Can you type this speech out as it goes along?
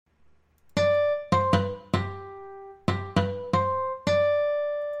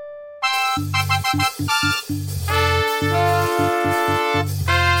Ba-boom,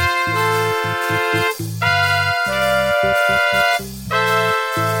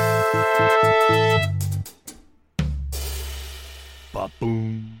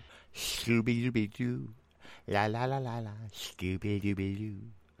 Scooby-Dooby-Doo, la la la la la, Scooby-Dooby-Doo.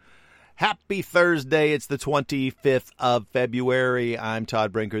 Happy Thursday. It's the 25th of February. I'm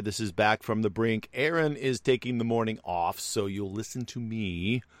Todd Brinker. This is Back from the Brink. Aaron is taking the morning off, so you'll listen to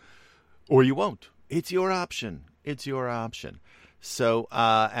me or you won't. It's your option. It's your option. So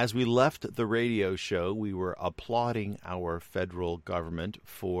as we left the radio show, we were applauding our federal government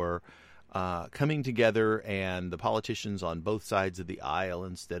for coming together, and the politicians on both sides of the aisle,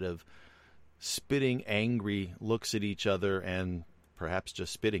 instead of spitting angry looks at each other and perhaps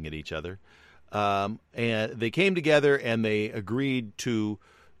just spitting at each other, and they came together and they agreed to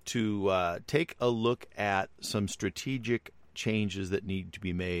take a look at some strategic changes that need to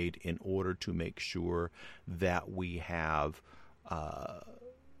be made in order to make sure that we have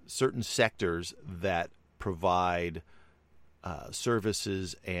certain sectors that provide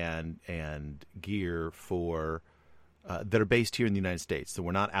services and gear for that are based here in the United States. So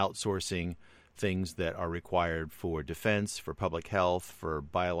we're not outsourcing things that are required for defense, for public health, for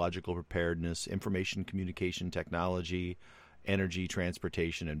biological preparedness, information communication technology, energy,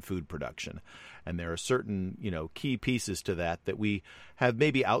 transportation, and food production. And there are certain, key pieces to that we have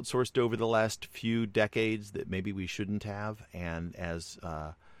maybe outsourced over the last few decades that maybe we shouldn't have. And as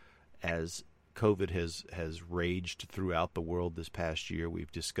COVID has raged throughout the world this past year,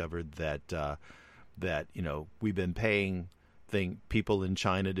 we've discovered that we've been paying people in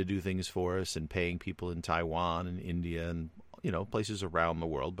China to do things for us, and paying people in Taiwan and India and places around the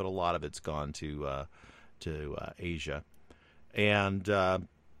world, but a lot of it's gone to Asia. And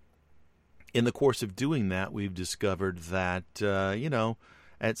in the course of doing that, we've discovered that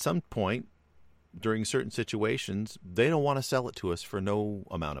at some point during certain situations, they don't want to sell it to us for no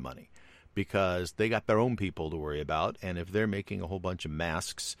amount of money, because they got their own people to worry about. And if they're making a whole bunch of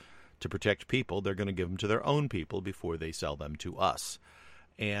masks to protect people, they're going to give them to their own people before they sell them to us.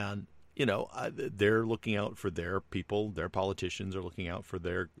 And, they're looking out for their people. Their politicians are looking out for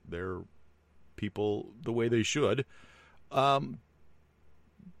their people the way they should.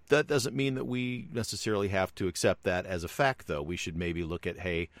 That doesn't mean that we necessarily have to accept that as a fact, though. We should maybe look at,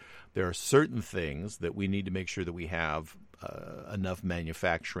 hey, there are certain things that we need to make sure that we have enough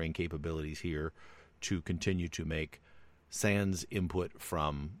manufacturing capabilities here to continue to make sans input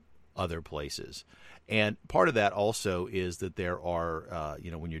from other places. And part of that also is that there are,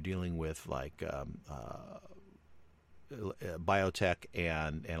 when you're dealing with like biotech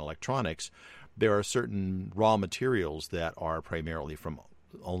and electronics, there are certain raw materials that are primarily from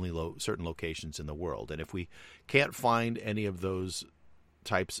only certain locations in the world. And if we can't find any of those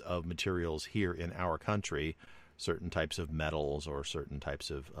types of materials here in our country, certain types of metals or certain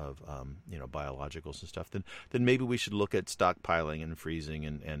types of biologicals and stuff, then maybe we should look at stockpiling and freezing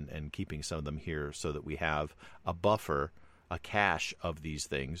and keeping some of them here so that we have a buffer, a cache of these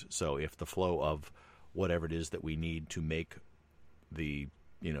things. So if the flow of whatever it is that we need to make the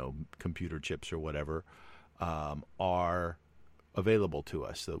computer chips or whatever are available to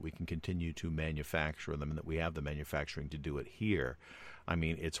us, so that we can continue to manufacture them and that we have the manufacturing to do it here. I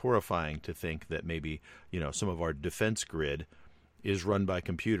mean, it's horrifying to think that maybe, some of our defense grid is run by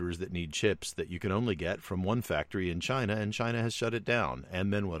computers that need chips that you can only get from one factory in China, and China has shut it down.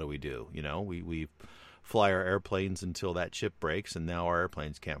 And then what do? We fly our airplanes until that chip breaks, and now our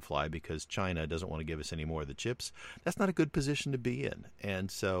airplanes can't fly because China doesn't want to give us any more of the chips. That's not a good position to be in. And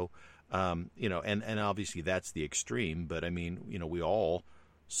so, and obviously that's the extreme, but I mean, we all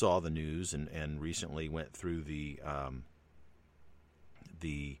saw the news and recently went through the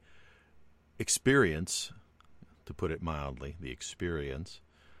experience, to put it mildly, the experience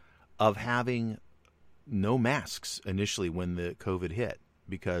of having no masks initially when the COVID hit,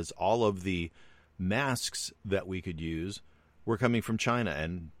 because all of the masks that we could use were coming from China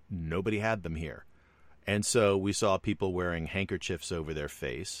and nobody had them here. And so we saw people wearing handkerchiefs over their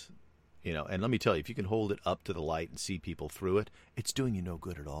face, and let me tell you, if you can hold it up to the light and see people through it, it's doing you no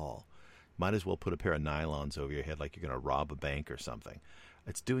good at all. Might as well put a pair of nylons over your head like you're going to rob a bank or something.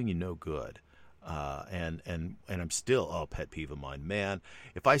 It's doing you no good. And I'm still, pet peeve of mine, man,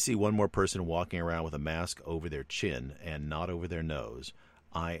 if I see one more person walking around with a mask over their chin and not over their nose,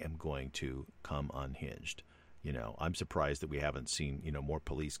 I am going to come unhinged. I'm surprised that we haven't seen, more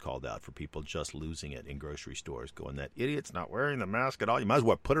police called out for people just losing it in grocery stores, going, that idiot's not wearing the mask at all. You might as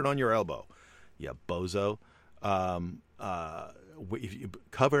well put it on your elbow. Yeah, bozo. If you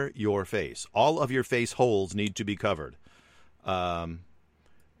cover your face. All of your face holes need to be covered.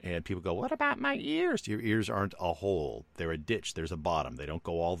 And people go, what about my ears? Your ears aren't a hole. They're a ditch. There's a bottom. They don't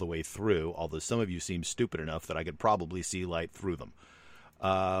go all the way through, although some of you seem stupid enough that I could probably see light through them.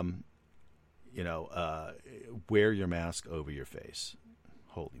 Wear your mask over your face.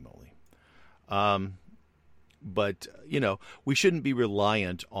 Holy moly. But we shouldn't be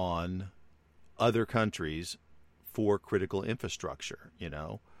reliant on other countries for critical infrastructure.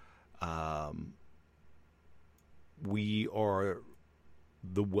 We are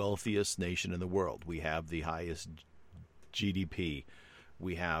the wealthiest nation in the world. We have the highest GDP.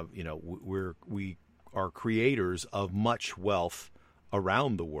 We have, we are creators of much wealth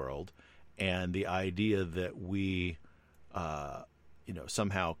around the world, and the idea that we,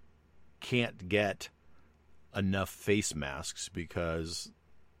 somehow can't get enough face masks because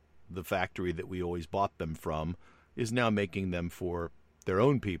the factory that we always bought them from is now making them for their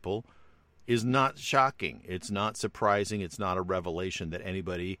own people is not shocking. It's not surprising. It's not a revelation that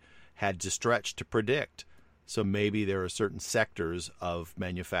anybody had to stretch to predict. So maybe there are certain sectors of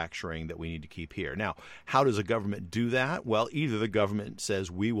manufacturing that we need to keep here. Now, how does a government do that? Well, either the government says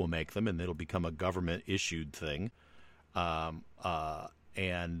we will make them and it'll become a government-issued thing,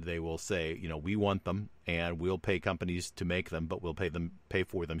 and they will say, we want them and we'll pay companies to make them, but we'll pay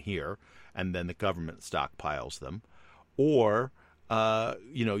for them here, and then the government stockpiles them. Or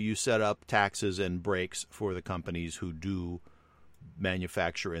you set up taxes and breaks for the companies who do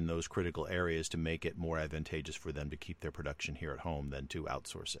manufacture in those critical areas to make it more advantageous for them to keep their production here at home than to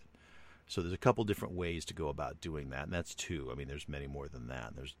outsource it. So there's a couple different ways to go about doing that, and that's two. I mean, there's many more than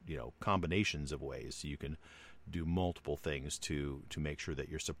that. There's combinations of ways. So you can do multiple things to make sure that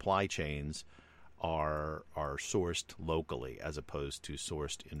your supply chains are sourced locally as opposed to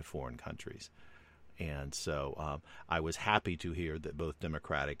sourced in foreign countries. And so I was happy to hear that both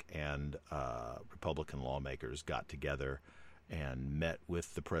Democratic and Republican lawmakers got together and met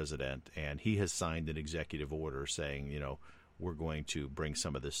with the president, and he has signed an executive order saying, we're going to bring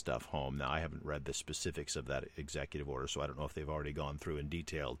some of this stuff home. Now, I haven't read the specifics of that executive order, so I don't know if they've already gone through and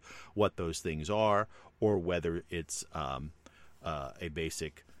detailed what those things are, or whether it's a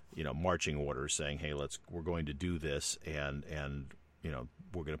basic, marching order saying, hey, we're going to do this, and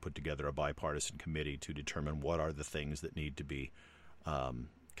we're going to put together a bipartisan committee to determine what are the things that need to be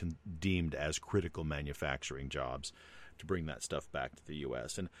deemed as critical manufacturing jobs to bring that stuff back to the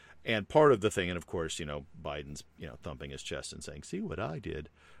U.S. And part of the thing, and of course, Biden's thumping his chest and saying, "See what I did,"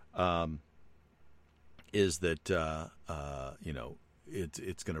 is that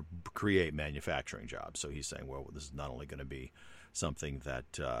it's going to create manufacturing jobs. So he's saying, well, this is not only going to be something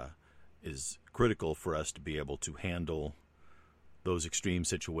that is critical for us to be able to handle those extreme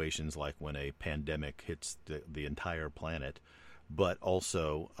situations like when a pandemic hits the entire planet, but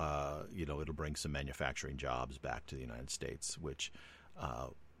also, it'll bring some manufacturing jobs back to the United States, which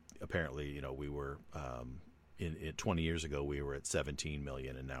apparently, we were in 20 years ago, we were at 17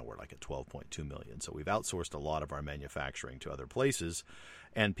 million, and now we're like at 12.2 million. So we've outsourced a lot of our manufacturing to other places,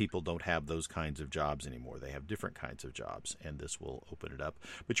 and people don't have those kinds of jobs anymore. They have different kinds of jobs, and this will open it up.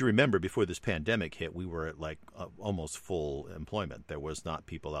 But you remember, before this pandemic hit, we were at almost full employment. There was not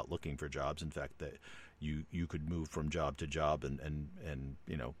people out looking for jobs. In fact, you could move from job to job and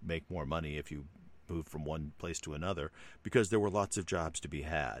make more money if you moved from one place to another, because there were lots of jobs to be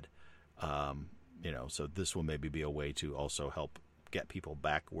had. So this will maybe be a way to also help get people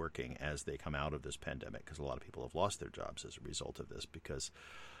back working as they come out of this pandemic, because a lot of people have lost their jobs as a result of this, because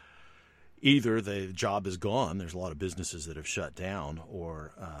either the job is gone, there's a lot of businesses that have shut down,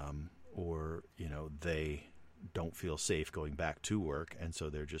 or they don't feel safe going back to work, and so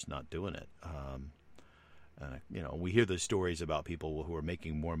they're just not doing it. We hear the stories about people who are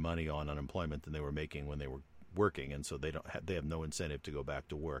making more money on unemployment than they were making when they were working, and so they have no incentive to go back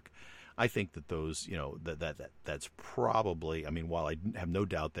to work. I think that those, that's probably, while I have no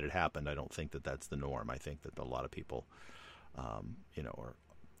doubt that it happened, I don't think that that's the norm. I think that a lot of people, or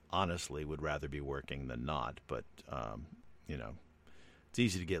honestly would rather be working than not. But, it's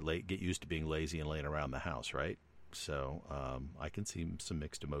easy to get used to being lazy and laying around the house, right? So I can see some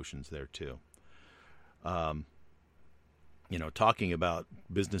mixed emotions there too. Talking about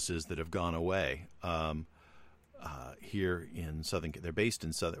businesses that have gone away, here in they're based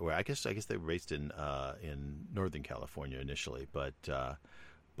in Southern. Well, I guess they were based in Northern California initially, but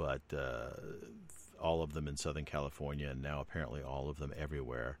all of them in Southern California, and now apparently all of them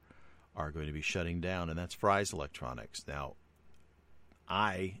everywhere, are going to be shutting down, and that's Fry's Electronics. Now,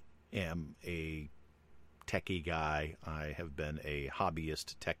 I am a techie guy. I have been a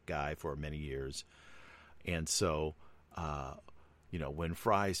hobbyist tech guy for many years, and so when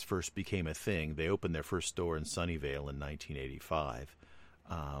Fry's first became a thing, they opened their first store in Sunnyvale in 1985.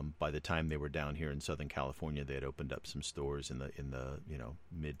 By the time they were down here in Southern California, they had opened up some stores in the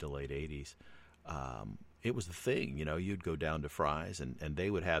mid to late '80s. It was the thing, you'd go down to Fry's and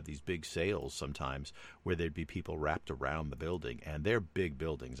they would have these big sales sometimes where there'd be people wrapped around the building, and they're big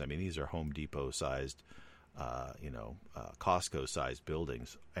buildings. I mean, these are Home Depot sized, Costco sized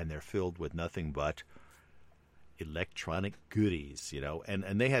buildings, and they're filled with nothing but electronic goodies,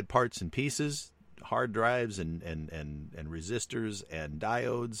 and they had parts and pieces, hard drives and resistors and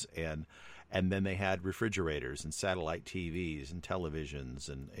diodes, and then they had refrigerators and satellite TVs and televisions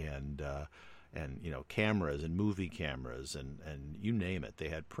and cameras and movie cameras and you name it. They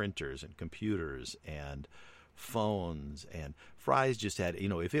had printers and computers and phones, and Fry's just had,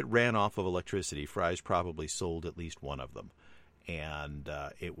 if it ran off of electricity, Fry's probably sold at least one of them. And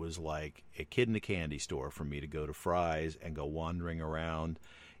it was like a kid in a candy store for me to go to Fry's and go wandering around,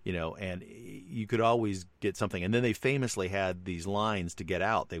 and you could always get something. And then they famously had these lines to get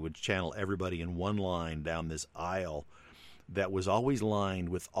out. They would channel everybody in one line down this aisle that was always lined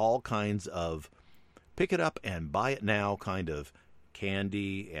with all kinds of pick it up and buy it now kind of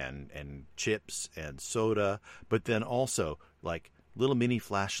candy and chips and soda, but then also like little mini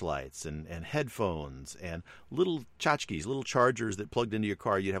flashlights and headphones and little tchotchkes, little chargers that plugged into your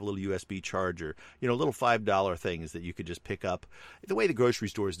car. You'd have a little USB charger, little $5 things that you could just pick up. The way the grocery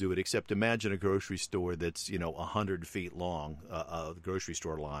stores do it, except imagine a grocery store that's, 100 feet long, a grocery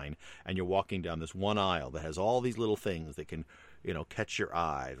store line, and you're walking down this one aisle that has all these little things that can, catch your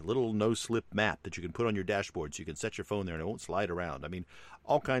eye. A little no-slip map that you can put on your dashboard so you can set your phone there and it won't slide around. I mean,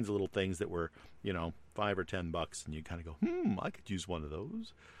 all kinds of little things that were, $5 or $10, and you kind of go, I could use one of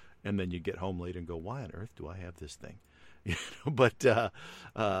those. And then you get home later and go, why on earth do I have this thing? But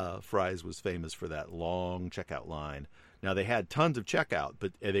Fry's was famous for that long checkout line. Now, they had tons of checkout,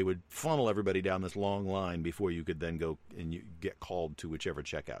 but they would funnel everybody down this long line before you could then go and you get called to whichever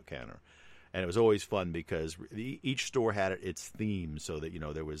checkout counter. And it was always fun because each store had its theme, so that,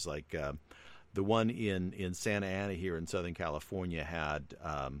 there was like the one in Santa Ana here in Southern California had,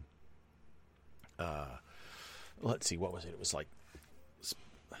 let's see, what was it? It was like,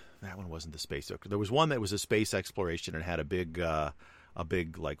 that one wasn't the space. There was one that was a space exploration and had a big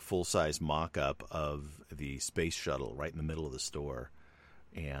like full-size mock-up of the space shuttle right in the middle of the store.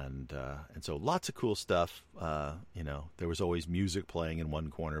 And so lots of cool stuff. There was always music playing in one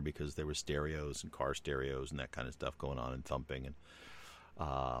corner because there were stereos and car stereos and that kind of stuff going on and thumping.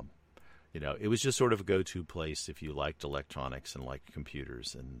 And, it was just sort of a go-to place if you liked electronics and liked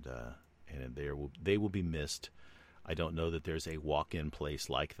computers. And they will be missed. I don't know that there's a walk-in place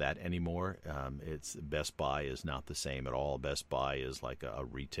like that anymore. Best Buy is not the same at all. Best Buy is like a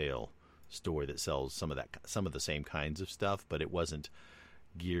retail store that sells some of the same kinds of stuff, but it wasn't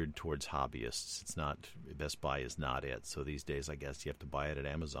geared towards hobbyists. It's not, Best Buy is not it. So these days, I guess you have to buy it at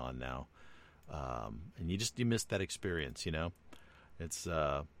Amazon now, and you miss that experience.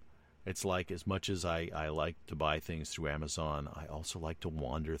 It's like, as much as I like to buy things through Amazon, I also like to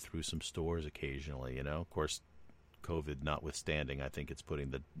wander through some stores occasionally. Of course, COVID notwithstanding, I think it's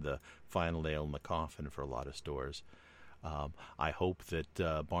putting the final nail in the coffin for a lot of stores. I hope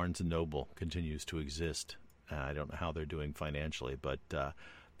that Barnes & Noble continues to exist. I don't know how they're doing financially, but the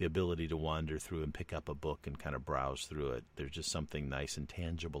ability to wander through and pick up a book and kind of browse through it, there's just something nice and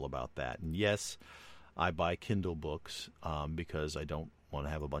tangible about that. And yes, I buy Kindle books because I don't want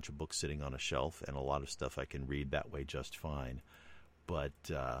to have a bunch of books sitting on a shelf, and a lot of stuff I can read that way just fine. But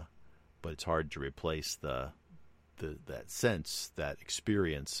it's hard to replace that sense, that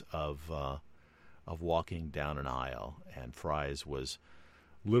experience of walking down an aisle. And Fry's was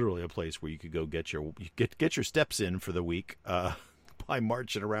literally a place where you could go get your steps in for the week by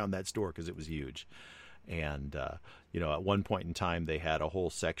marching around that store because it was huge. And at one point in time they had a whole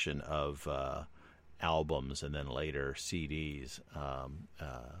section of albums and then later CDs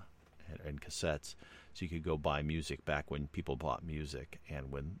and cassettes, so you could go buy music back when people bought music.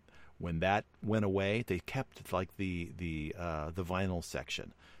 And when that went away, they kept like the vinyl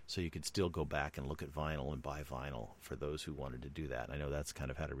section, so you could still go back and look at vinyl and buy vinyl for those who wanted to do that. I know that's kind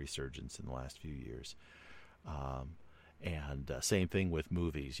of had a resurgence in the last few years. And same thing with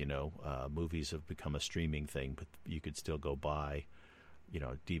movies. Movies have become a streaming thing, but you could still go buy,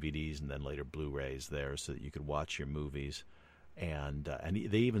 DVDs and then later Blu-rays there so that you could watch your movies. And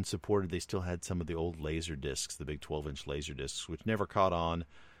they even they still had some of the old laser discs, the big 12-inch laser discs, which never caught on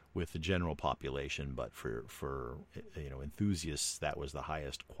with the general population, but for enthusiasts, that was the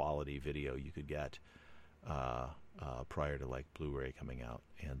highest quality video you could get prior to like Blu-ray coming out.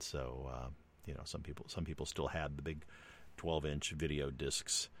 And so some people still had the big 12-inch video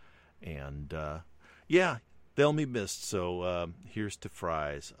discs. And they'll be missed. So here's to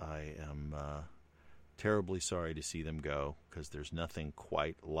Fry's. I am terribly sorry to see them go because there's nothing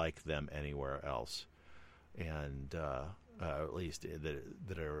quite like them anywhere else, and at least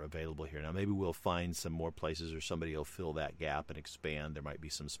that are available here. Now maybe we'll find some more places, or somebody will fill that gap and expand. There might be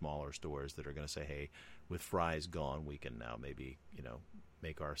some smaller stores that are going to say, "Hey, with Fry's gone, we can now maybe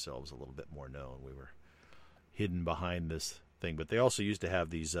make ourselves a little bit more known." We were hidden behind this thing, but they also used to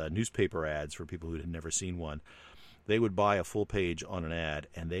have these newspaper ads for people who had never seen one. They would buy a full page on an ad,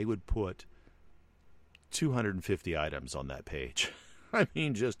 and they would put 250 items on that page. I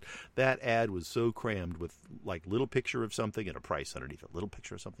mean, just that ad was so crammed with like little picture of something and a price underneath it, little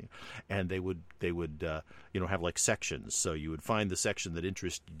picture of something, and they would have like sections. So you would find the section that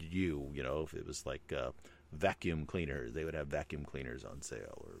interested you. If it was like vacuum cleaners, they would have vacuum cleaners on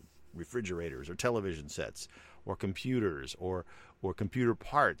sale, or refrigerators, or television sets, or computers, or computer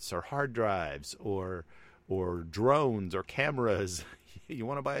parts, or hard drives, or drones, or cameras. You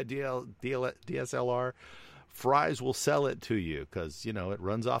want to buy a DSLR? Fry's will sell it to you because, it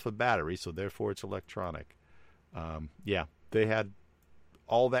runs off a battery, so therefore it's electronic. They had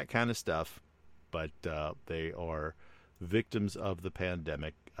all that kind of stuff, but they are victims of the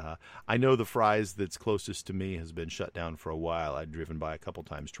pandemic. I know the Fry's that's closest to me has been shut down for a while. I'd driven by a couple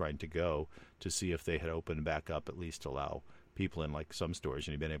times trying to go to see if they had opened back up, at least to allow people in, like some stores.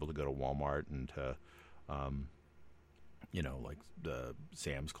 You've been able to go to Walmart and to like the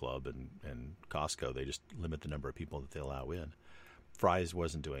Sam's Club and Costco. They just limit the number of people that they allow in. Fry's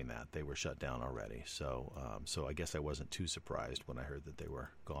wasn't doing that. They were shut down already. So I guess I wasn't too surprised when I heard that they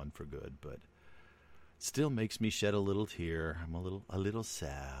were gone for good, but still makes me shed a little tear. I'm a little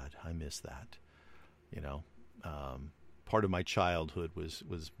sad. I miss that. Part of my childhood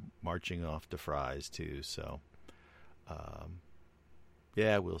was marching off to Fry's too. So,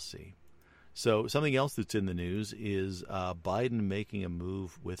 we'll see. So something else that's in the news is Biden making a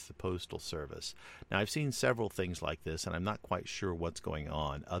move with the Postal Service. Now, I've seen several things like this, and I'm not quite sure what's going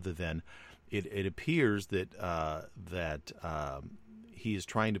on, other than it appears that he is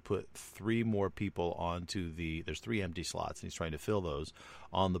trying to put 3 more people onto there's 3 empty slots, and he's trying to fill those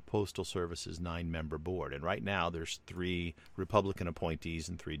on the Postal Service's 9-member board. And right now there's 3 Republican appointees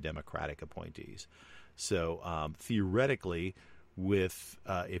and 3 Democratic appointees. So theoretically,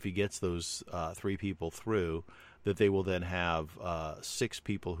 if he gets those 3 people through, that they will then have 6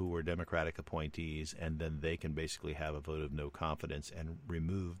 people who are Democratic appointees, and then they can basically have a vote of no confidence and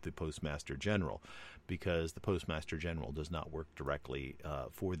remove the Postmaster General, because the Postmaster General does not work directly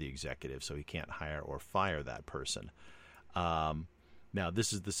for the executive, so he can't hire or fire that person. Now,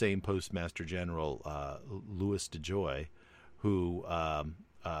 this is the same Postmaster General, Louis DeJoy, who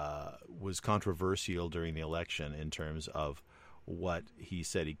was controversial during the election in terms of what he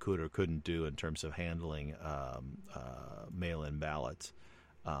said he could or couldn't do in terms of handling mail-in ballots.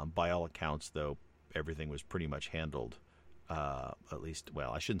 By all accounts, though, everything was pretty much handled, at least,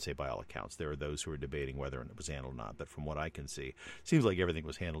 well, I shouldn't say by all accounts. There are those who are debating whether it was handled or not, but from what I can see, it seems like everything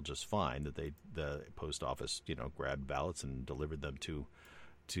was handled just fine, that the post office, grabbed ballots and delivered them to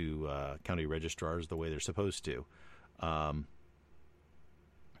county registrars the way they're supposed to. But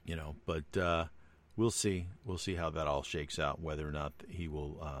we'll see. We'll see how that all shakes out, whether or not he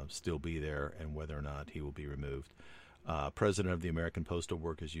will still be there and whether or not he will be removed. President of the American Postal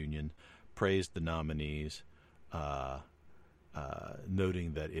Workers Union praised the nominees,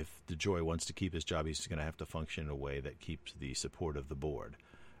 noting that if DeJoy wants to keep his job, he's going to have to function in a way that keeps the support of the board.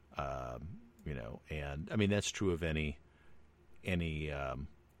 And I mean, that's true of any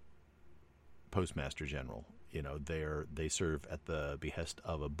Postmaster General. They serve at the behest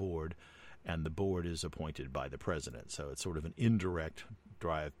of a board, and the board is appointed by the president. So it's sort of an indirect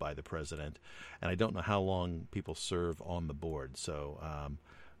drive by the president. And I don't know how long people serve on the board. So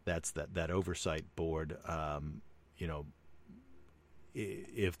that's that oversight board.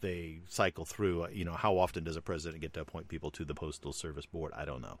 If they cycle through, how often does a president get to appoint people to the Postal Service board? I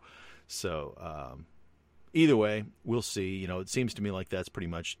don't know. So either way, we'll see. It seems to me like that's pretty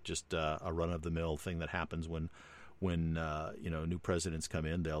much just a run-of-the-mill thing that happens when new presidents come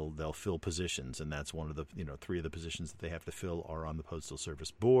in. They'll fill positions, and that's one of the 3 of the positions that they have to fill are on the Postal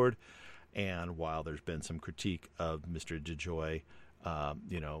Service board. And while there's been some critique of Mr. DeJoy,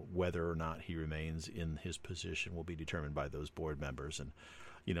 whether or not he remains in his position will be determined by those board members. And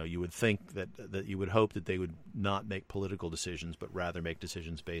you would think that you would hope that they would not make political decisions, but rather make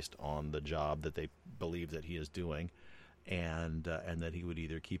decisions based on the job that they believe that he is doing, and that he would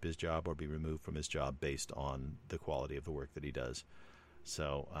either keep his job or be removed from his job based on the quality of the work that he does.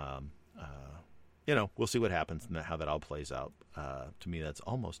 So, we'll see what happens and how that all plays out. To me, that's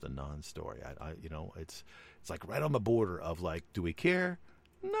almost a non-story. It's like right on the border of like, do we care?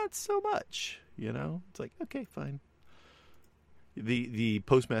 Not so much. It's like, okay, fine. The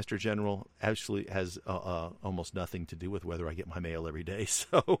Postmaster General actually has almost nothing to do with whether I get my mail every day.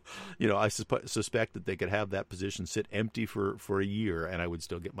 So, I suspect that they could have that position sit empty for a year, and I would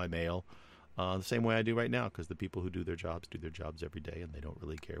still get my mail the same way I do right now, because the people who do their jobs every day, and they don't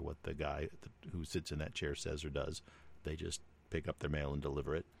really care what the guy who sits in that chair says or does. They just pick up their mail and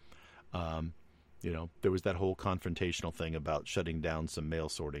deliver it. There was that whole confrontational thing about shutting down some mail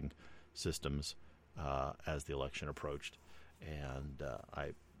sorting systems as the election approached. And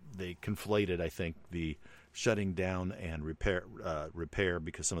they conflated, I think, the shutting down and repair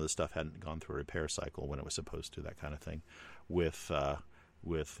because some of the stuff hadn't gone through a repair cycle when it was supposed to, that kind of thing, with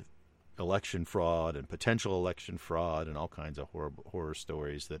election fraud and potential election fraud and all kinds of horror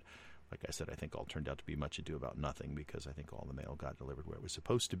stories that, like I said, I think all turned out to be much ado about nothing, because I think all the mail got delivered where it was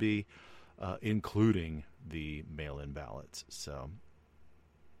supposed to be, including the mail-in ballots. So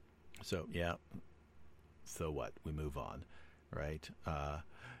yeah. So what? We move on. Right.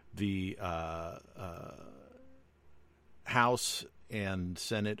 The House and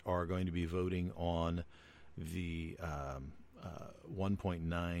Senate are going to be voting on the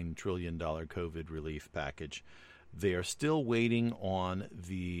 $1.9 trillion COVID relief package. They are still waiting on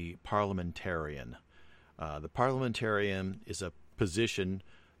the parliamentarian. The parliamentarian is a position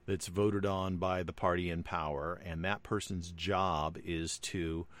that's voted on by the party in power, and that person's job is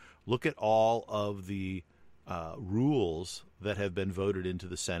to look at all of the rules that have been voted into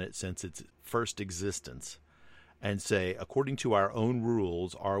the Senate since its first existence and say, according to our own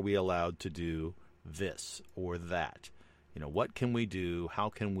rules, are we allowed to do this or that? What can we do? How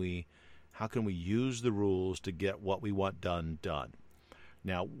can we use the rules to get what we want done?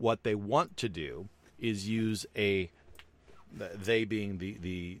 Now, what they want to do is use they being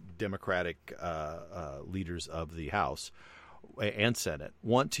the Democratic leaders of the House and Senate,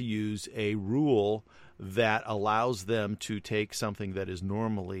 want to use a rule that allows them to take something that is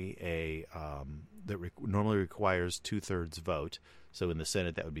normally normally requires 2/3 vote. So in the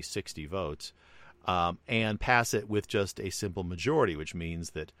Senate, that would be 60 votes, and pass it with just a simple majority, which means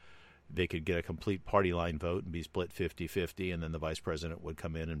that they could get a complete party line vote and be split 50-50, and then the vice president would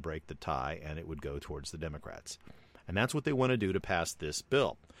come in and break the tie, and it would go towards the Democrats. And that's what they want to do to pass this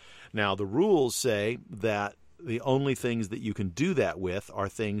bill. Now, the rules say that the only things that you can do that with are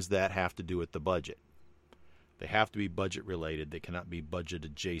things that have to do with the budget. They have to be budget related. They cannot be budget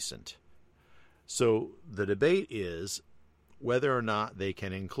adjacent. So the debate is whether or not they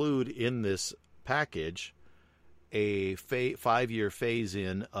can include in this package a 5-year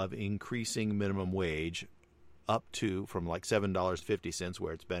phase-in of increasing minimum wage up to, from like $7.50,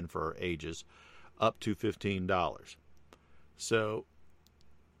 where it's been for ages, up to $15. So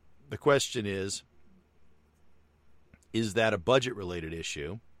the question is that a budget-related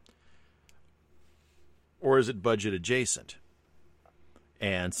issue, or is it budget adjacent?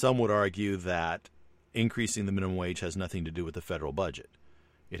 And some would argue that increasing the minimum wage has nothing to do with the federal budget.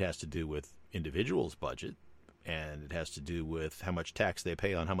 It has to do with individuals' budget, and it has to do with how much tax they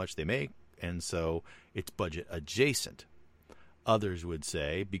pay on how much they make, and so it's budget adjacent. Others would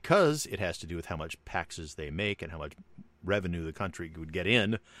say, because it has to do with how much taxes they make and how much revenue the country would get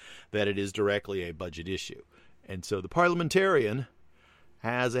in, that it is directly a budget issue. And so the parliamentarian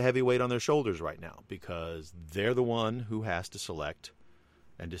has a heavy weight on their shoulders right now, because they're the one who has to select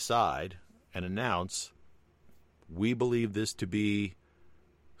and decide and announce, we believe this to be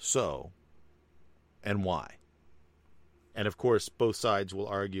so, and why. And, of course, both sides will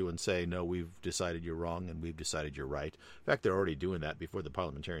argue and say, no, we've decided you're wrong and we've decided you're right. In fact, they're already doing that before the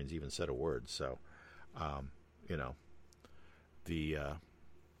parliamentarians even said a word. So, the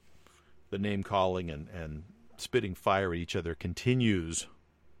name-calling and spitting fire at each other continues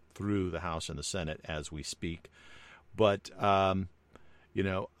through the House and the Senate as we speak. But,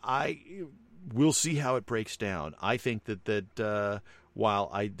 we'll see how it breaks down. I think that while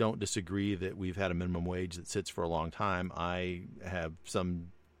I don't disagree that we've had a minimum wage that sits for a long time, I have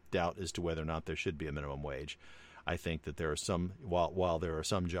some doubt as to whether or not there should be a minimum wage. I think that there are some, while there are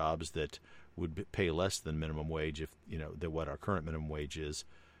some jobs that would pay less than minimum wage, if than what our current minimum wage is,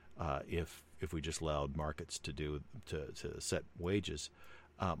 if we just allowed markets to set wages,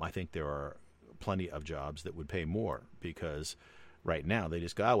 I think there are plenty of jobs that would pay more, because right now they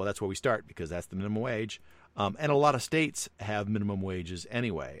just go, well, that's where we start because that's the minimum wage. And a lot of states have minimum wages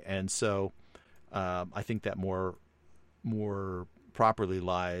anyway. And so I think that more properly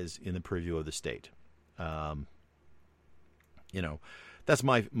lies in the purview of the state. that's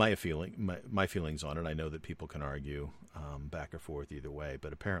my feeling. My feelings on it. I know that people can argue back or forth either way,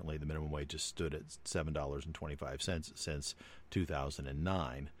 but apparently the minimum wage has stood at $7.25 since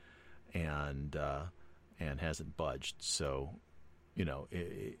 2009, and hasn't budged. So,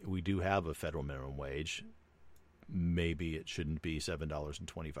 we do have a federal minimum wage. Maybe it shouldn't be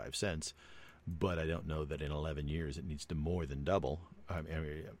 $7.25, but I don't know that in 11 years it needs to more than double.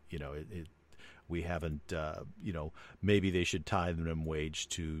 We haven't, maybe they should tie the minimum wage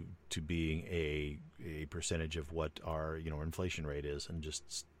to being a percentage of what our, inflation rate is, and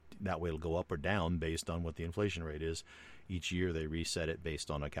just that way it'll go up or down based on what the inflation rate is. Each year they reset it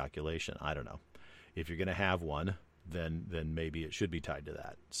based on a calculation. I don't know. If you're going to have one, then maybe it should be tied to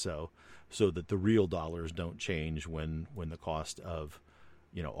that. So that the real dollars don't change when the cost of,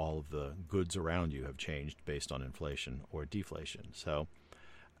 all of the goods around you have changed based on inflation or deflation. So,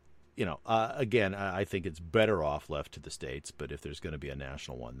 again, I think it's better off left to the states, but if there's going to be a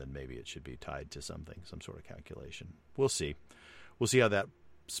national one, then maybe it should be tied to something, some sort of calculation. We'll see. We'll see how that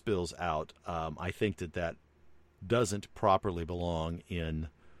spills out. I think that doesn't properly belong in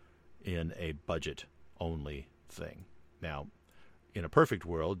a budget-only thing. Now, in a perfect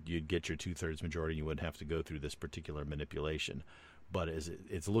world, you'd get your 2/3 majority and you wouldn't have to go through this particular manipulation. But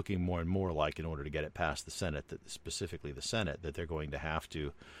it's looking more and more like, in order to get it past the Senate, specifically the Senate, that they're going to have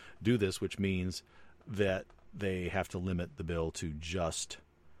to do this, which means that they have to limit the bill to just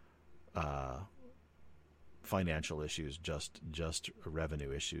financial issues, just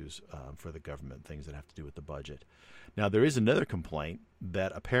revenue issues for the government, things that have to do with the budget. Now, there is another complaint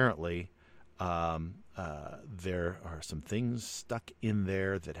that apparently there are some things stuck in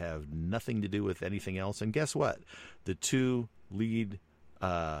there that have nothing to do with anything else. And guess what? The two lead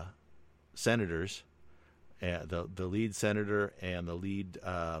senators, the lead senator and the lead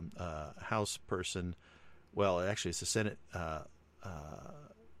House person, well, actually it's the Senate,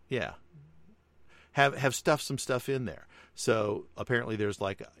 have stuffed some stuff in there. So apparently there's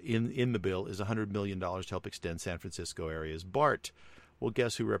in the bill is $100 million to help extend San Francisco area's BART. Well,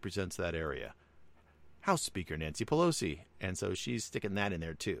 guess who represents that area? House Speaker Nancy Pelosi. And so she's sticking that in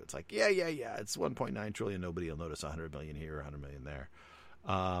there too. It's like, yeah, it's $1.9 trillion. Nobody will notice $100 million here or $100 million there.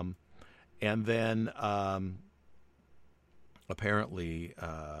 And then apparently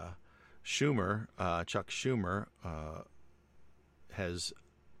Chuck Schumer has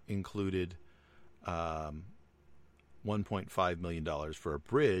included $1.5 million for a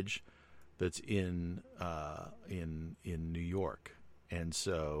bridge that's in New York. And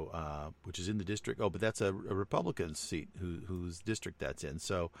so, which is in the district. Oh, but that's a Republican seat whose district that's in.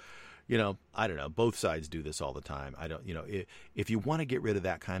 So, I don't know. Both sides do this all the time. I don't, if you want to get rid of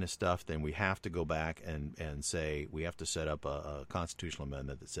that kind of stuff, then we have to go back and say we have to set up a constitutional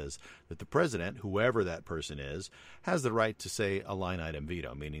amendment that says that the president, whoever that person is, has the right to say a line item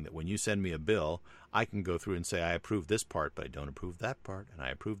veto, meaning that when you send me a bill, I can go through and say I approve this part, but I don't approve that part, and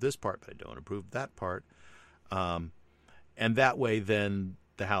I approve this part, but I don't approve that part. And that way, then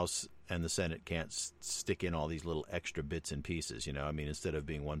the House and the Senate can't stick in all these little extra bits and pieces. Instead of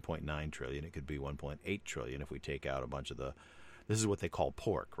being $1.9 trillion, it could be $1.8 trillion if we take out a bunch of this is what they call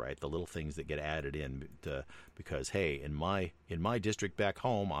pork, right? The little things that get added in because, hey, in my district back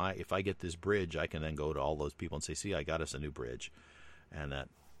home, if I get this bridge, I can then go to all those people and say, see, I got us a new bridge. And that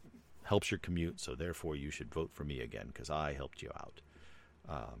helps your commute, so therefore you should vote for me again because I helped you out.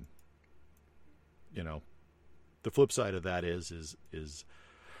 The flip side of that is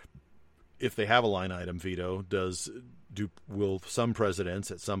if they have a line item veto, will some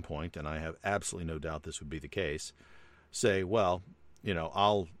presidents at some point, and I have absolutely no doubt this would be the case, say, well,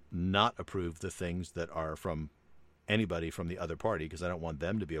 I'll not approve the things that are from anybody from the other party because I don't want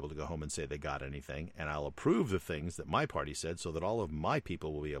them to be able to go home and say they got anything, and I'll approve the things that my party said so that all of my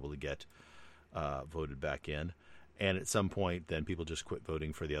people will be able to get voted back in. And at some point, then people just quit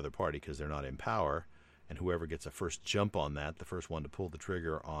voting for the other party because they're not in power. And whoever gets a first jump on that, the first one to pull the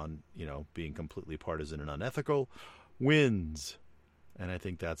trigger on, being completely partisan and unethical, wins. And I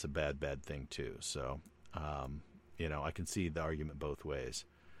think that's a bad thing too. So, I can see the argument both ways.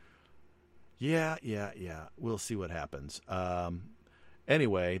 Yeah. We'll see what happens.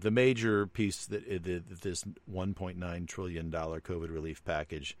 Anyway, the major piece that this $1.9 trillion COVID relief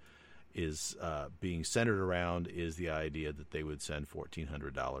package is being centered around is the idea that they would send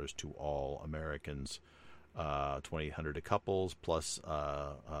 $1,400 to all Americans, $2,800 to couples, plus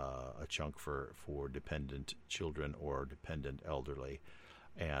a chunk for dependent children or dependent elderly.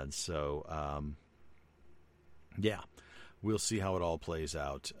 And so, we'll see how it all plays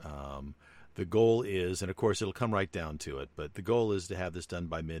out. The goal is, and of course it'll come right down to it, but the goal is to have this done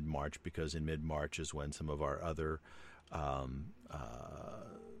by mid-March because in mid-March is when some of our other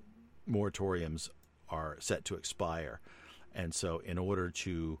moratoriums are set to expire. And so in order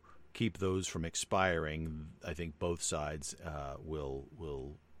to keep those from expiring, I think both sides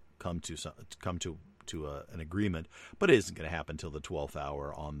will come to an agreement, but it isn't going to happen until the 12th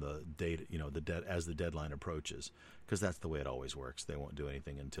hour on the date, as the deadline approaches, because that's the way it always works. They won't do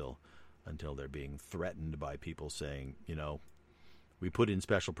anything until they're being threatened by people saying, we put in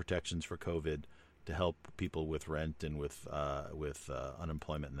special protections for COVID to help people with rent and with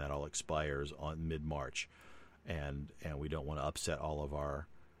unemployment, and that all expires on mid-March, and we don't want to upset all of our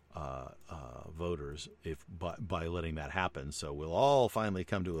voters by letting that happen. So we'll all finally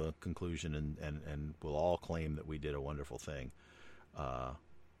come to a conclusion, and we'll all claim that we did a wonderful thing,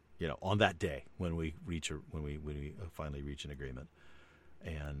 on that day when we finally reach an agreement.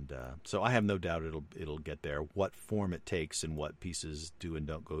 And so I have no doubt it'll get there. What form it takes and what pieces do and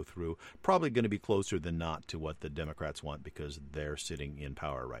don't go through, probably going to be closer than not to what the Democrats want, because they're sitting in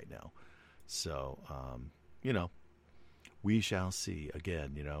power right now. So, we shall see.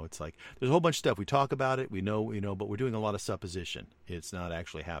 Again, it's like there's a whole bunch of stuff. We talk about it, we know, but we're doing a lot of supposition. It's not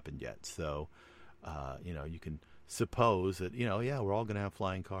actually happened yet. So, you can suppose that, we're all going to have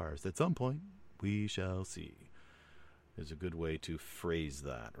flying cars. At some point, we shall see. Is a good way to phrase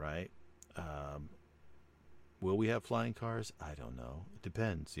that, right? Will we have flying cars? I don't know. It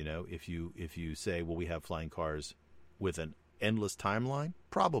depends. If you say, will we have flying cars with an endless timeline?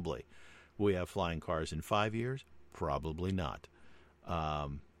 Probably. Will we have flying cars in 5 years? Probably not. I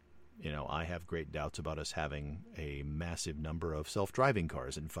have great doubts about us having a massive number of self-driving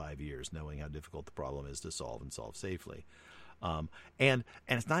cars in 5 years, knowing how difficult the problem is to solve and solve safely. And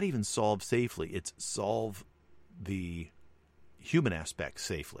it's not even solve safely. It's solve the human aspect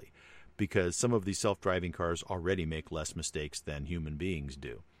safely, because some of these self-driving cars already make less mistakes than human beings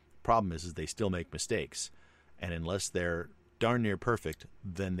do. Problem is they still make mistakes, and unless they're darn near perfect,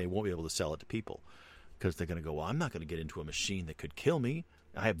 then they won't be able to sell it to people, because they're going to go, well, I'm not going to get into a machine that could kill me.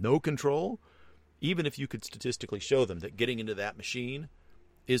 I have no control. Even if you could statistically show them that getting into that machine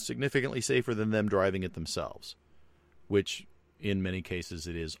is significantly safer than them driving it themselves, which in many cases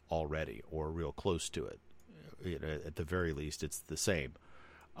it is already, or real close to it. At the very least, it's the same.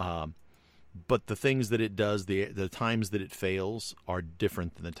 But the things that it does, the times that it fails are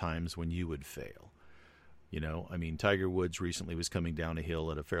different than the times when you would fail. Tiger Woods recently was coming down a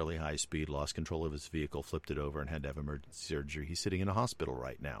hill at a fairly high speed, lost control of his vehicle, flipped it over, and had to have emergency surgery. He's sitting in a hospital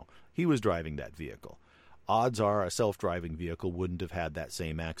right now. He was driving that vehicle. Odds are a self-driving vehicle wouldn't have had that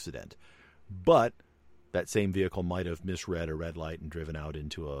same accident. But that same vehicle might have misread a red light and driven out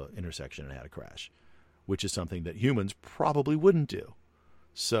into an intersection and had a crash, which is something that humans probably wouldn't do.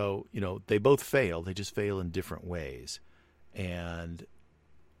 So, they both fail. They just fail in different ways. And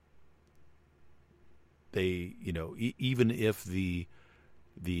they, even if the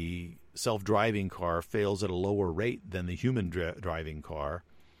self-driving car fails at a lower rate than the human driving car,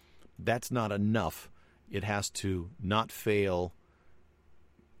 that's not enough. It has to not fail.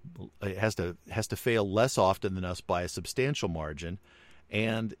 It has to fail less often than us by a substantial margin,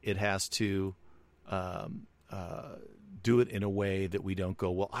 and it has to do it in a way that we don't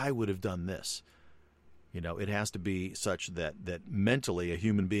go, well, I would have done this. It has to be such that mentally a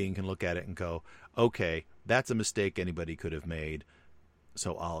human being can look at it and go, okay, that's a mistake anybody could have made,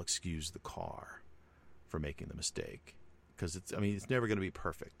 so I'll excuse the car for making the mistake. Because it's never going to be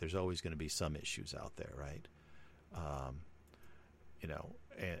perfect. There's always going to be some issues out there, right?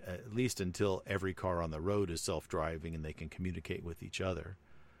 At least until every car on the road is self-driving and they can communicate with each other.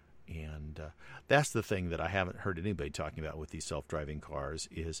 And that's the thing that I haven't heard anybody talking about with these self-driving cars,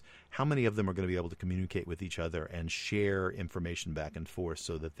 is how many of them are going to be able to communicate with each other and share information back and forth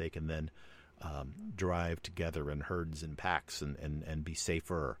so that they can then drive together in herds and packs and be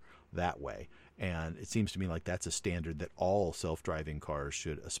safer that way. And it seems to me like that's a standard that all self-driving cars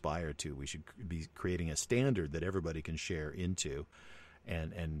should aspire to. We should be creating a standard that everybody can share into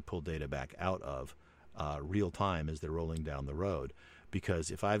and pull data back out of real time as they're rolling down the road.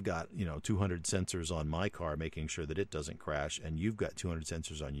 Because if I've got 200 sensors on my car making sure that it doesn't crash, and you've got 200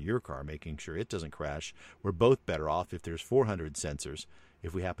 sensors on your car making sure it doesn't crash, we're both better off if there's 400 sensors.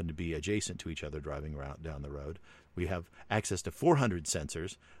 If we happen to be adjacent to each other driving around down the road, we have access to 400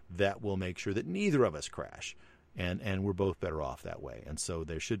 sensors that will make sure that neither of us crash, and we're both better off that way. And so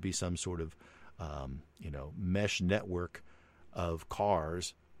there should be some sort of mesh network of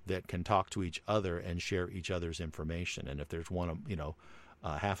cars that can talk to each other and share each other's information. And if there's one,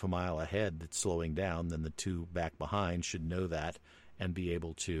 half a mile ahead that's slowing down, then the two back behind should know that and be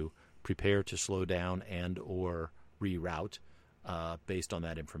able to prepare to slow down and or reroute based on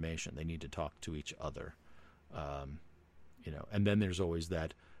that information. They need to talk to each other. And then there's always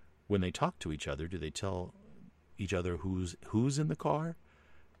that, when they talk to each other, do they tell each other who's in the car?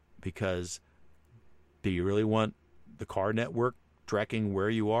 Because do you really want the car network tracking where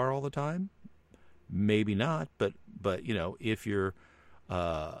you are all the time? Maybe not, but if your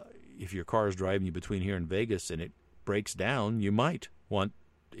car is driving you between here and Vegas and it breaks down, you might want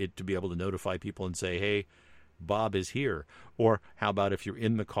it to be able to notify people and say, hey, Bob is here. Or how about if you're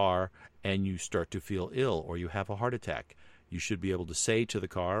in the car and you start to feel ill or you have a heart attack? You should be able to say to the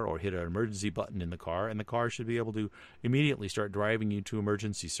car or hit an emergency button in the car, and the car should be able to immediately start driving you to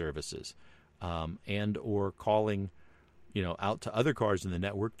emergency services, and or calling out to other cars in the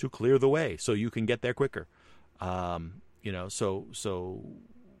network to clear the way so you can get there quicker. So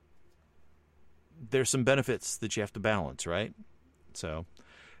there's some benefits that you have to balance, right? So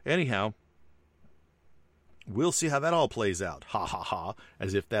anyhow, we'll see how that all plays out. Ha ha ha.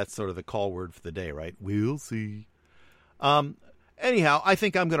 As if that's sort of the call word for the day, right? We'll see. Anyhow, I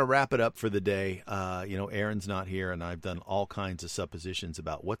think I'm going to wrap it up for the day. Aaron's not here, and I've done all kinds of suppositions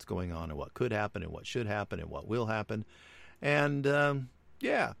about what's going on and what could happen and what should happen and what will happen. And,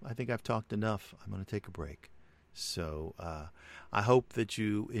 I think I've talked enough. I'm going to take a break. So I hope that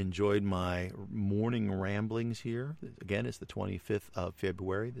you enjoyed my morning ramblings here. Again, it's the 25th of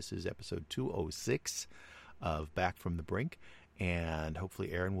February. This is episode 206 of Back from the Brink. And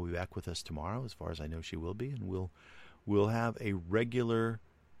hopefully Erin will be back with us tomorrow, as far as I know she will be. And we'll have a regular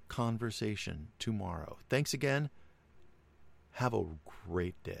conversation tomorrow. Thanks again. Have a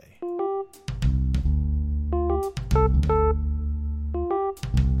great day.